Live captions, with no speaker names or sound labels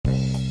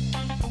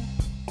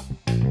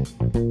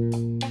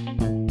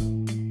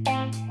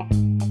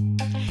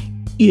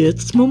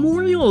It's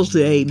Memorial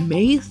Day,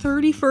 May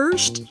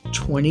 31st,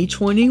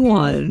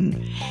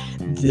 2021.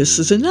 This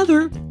is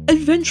another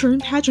Adventure in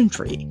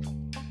Pageantry.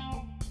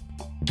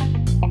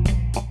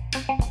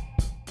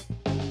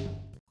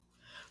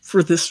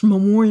 For this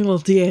Memorial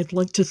Day, I'd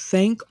like to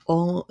thank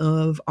all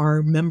of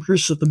our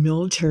members of the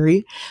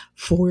military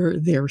for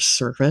their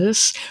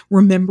service,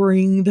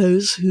 remembering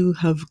those who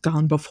have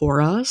gone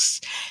before us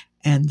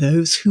and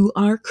those who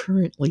are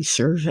currently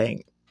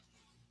serving.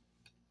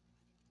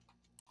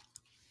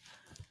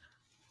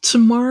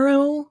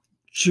 Tomorrow,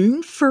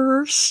 June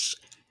 1st,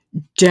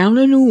 down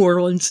in New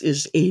Orleans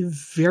is a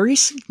very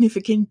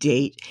significant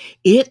date.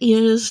 It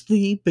is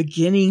the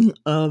beginning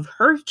of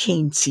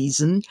hurricane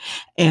season,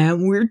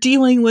 and we're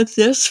dealing with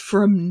this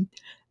from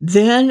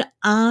then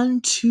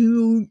on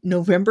to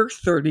November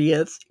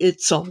 30th.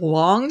 It's a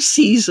long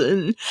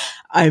season.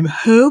 I'm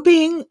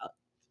hoping,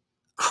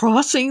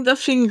 crossing the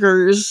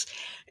fingers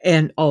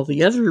and all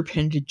the other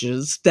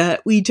appendages,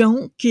 that we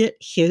don't get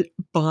hit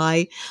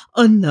by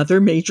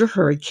another major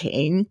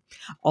hurricane.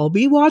 I'll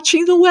be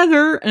watching the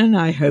weather, and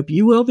I hope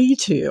you will be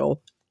too.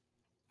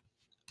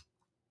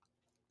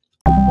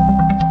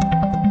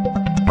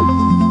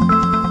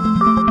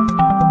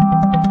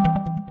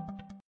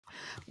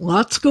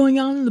 Lots going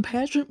on in the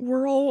pageant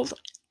world.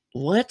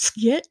 Let's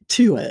get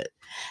to it.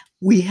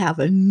 We have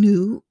a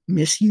new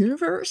Miss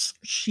Universe.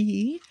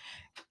 She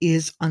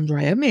is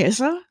Andrea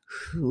Meza,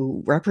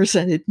 who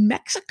represented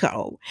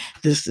Mexico.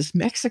 This is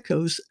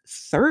Mexico's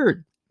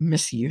third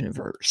Miss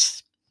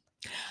Universe.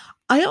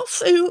 I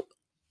also, a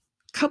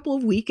couple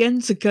of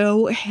weekends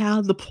ago,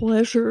 had the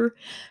pleasure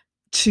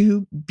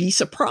to be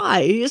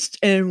surprised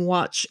and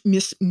watch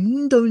Miss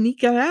Mundo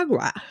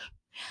Nicaragua.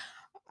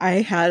 I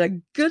had a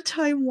good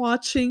time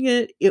watching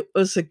it. It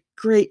was a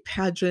great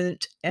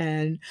pageant,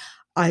 and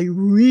I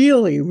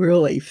really,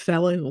 really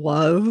fell in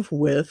love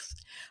with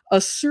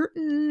a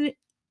certain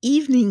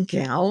evening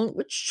gown,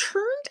 which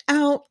turned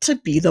out to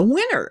be the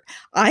winner.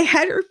 I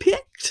had her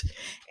picked,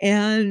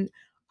 and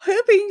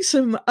hoping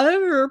some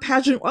other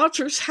pageant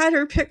watchers had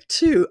her picked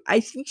too. I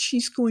think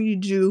she's going to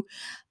do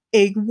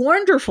a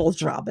wonderful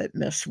job at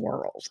Miss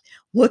World.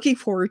 Looking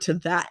forward to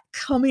that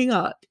coming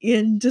up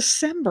in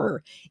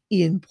December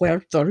in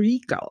Puerto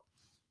Rico.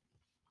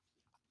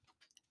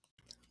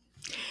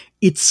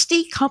 It's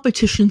state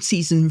competition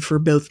season for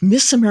both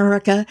Miss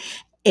America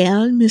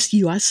and Miss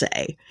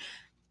USA.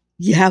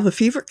 You have a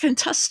favorite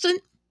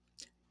contestant?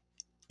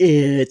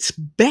 It's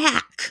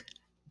back.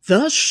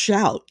 The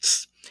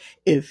Shouts.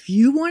 If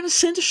you want to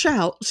send a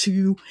shout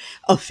to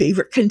a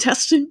favorite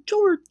contestant,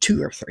 or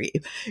two or three,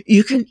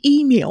 you can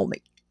email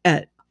me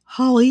at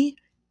Hollie,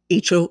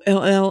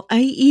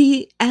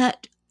 HOLLIE,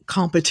 at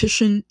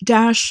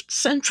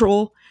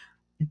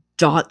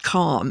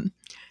competition-central.com.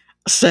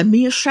 Send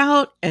me a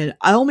shout, and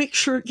I'll make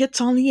sure it gets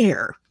on the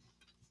air.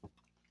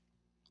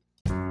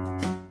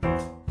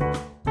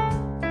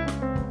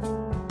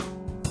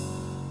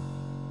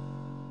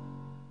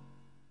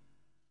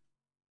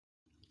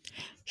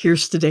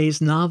 Here's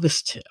today's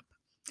novice tip.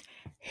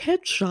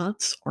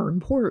 Headshots are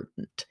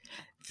important.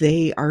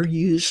 They are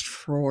used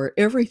for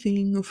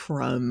everything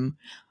from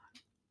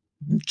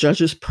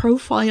judges'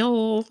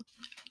 profile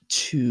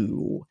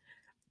to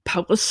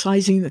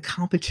publicizing the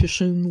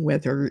competition,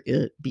 whether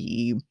it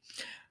be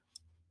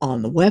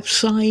on the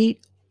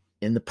website,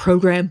 in the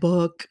program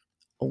book,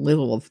 a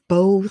little of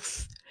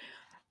both,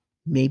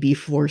 maybe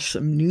for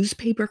some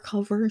newspaper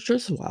coverage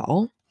as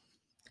well.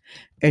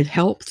 It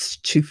helps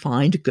to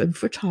find a good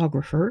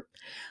photographer,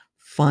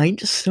 find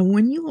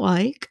someone you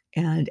like,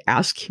 and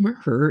ask him or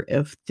her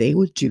if they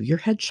would do your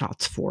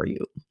headshots for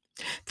you.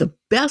 The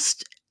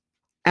best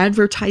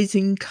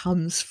advertising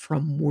comes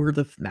from word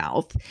of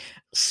mouth,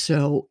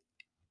 so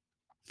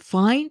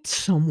find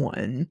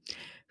someone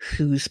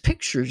whose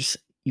pictures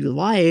you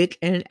like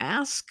and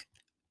ask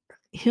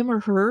him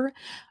or her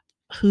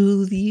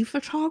who the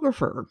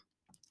photographer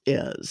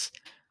is.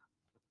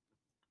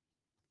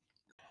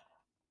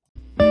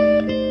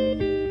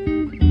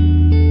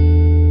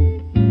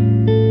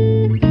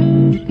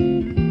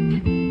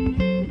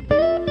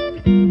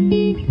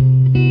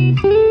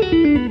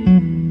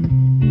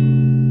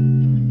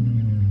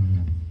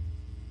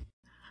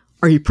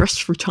 Are you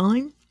pressed for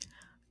time?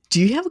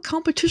 Do you have a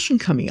competition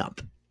coming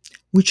up?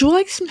 Would you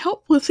like some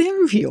help with the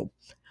interview?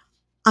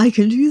 I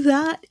can do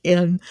that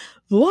and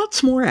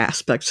lots more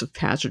aspects of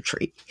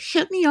pageantry.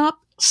 Hit me up,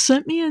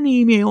 send me an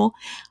email,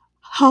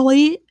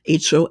 Hollie,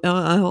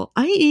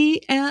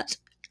 HOLLIE, at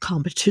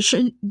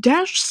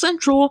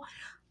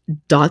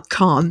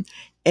competition-central.com,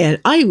 and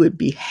I would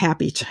be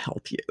happy to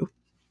help you.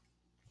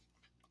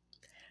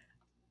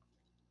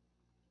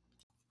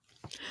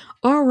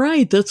 All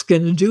right, that's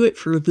going to do it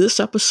for this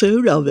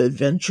episode of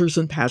Adventures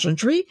in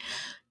Pageantry.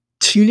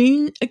 Tune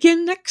in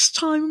again next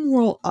time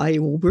where I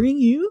will bring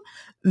you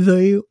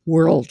the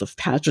world of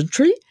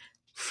pageantry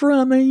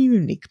from a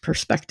unique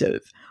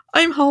perspective.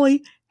 I'm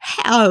Hollie.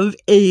 Have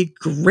a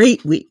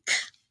great week.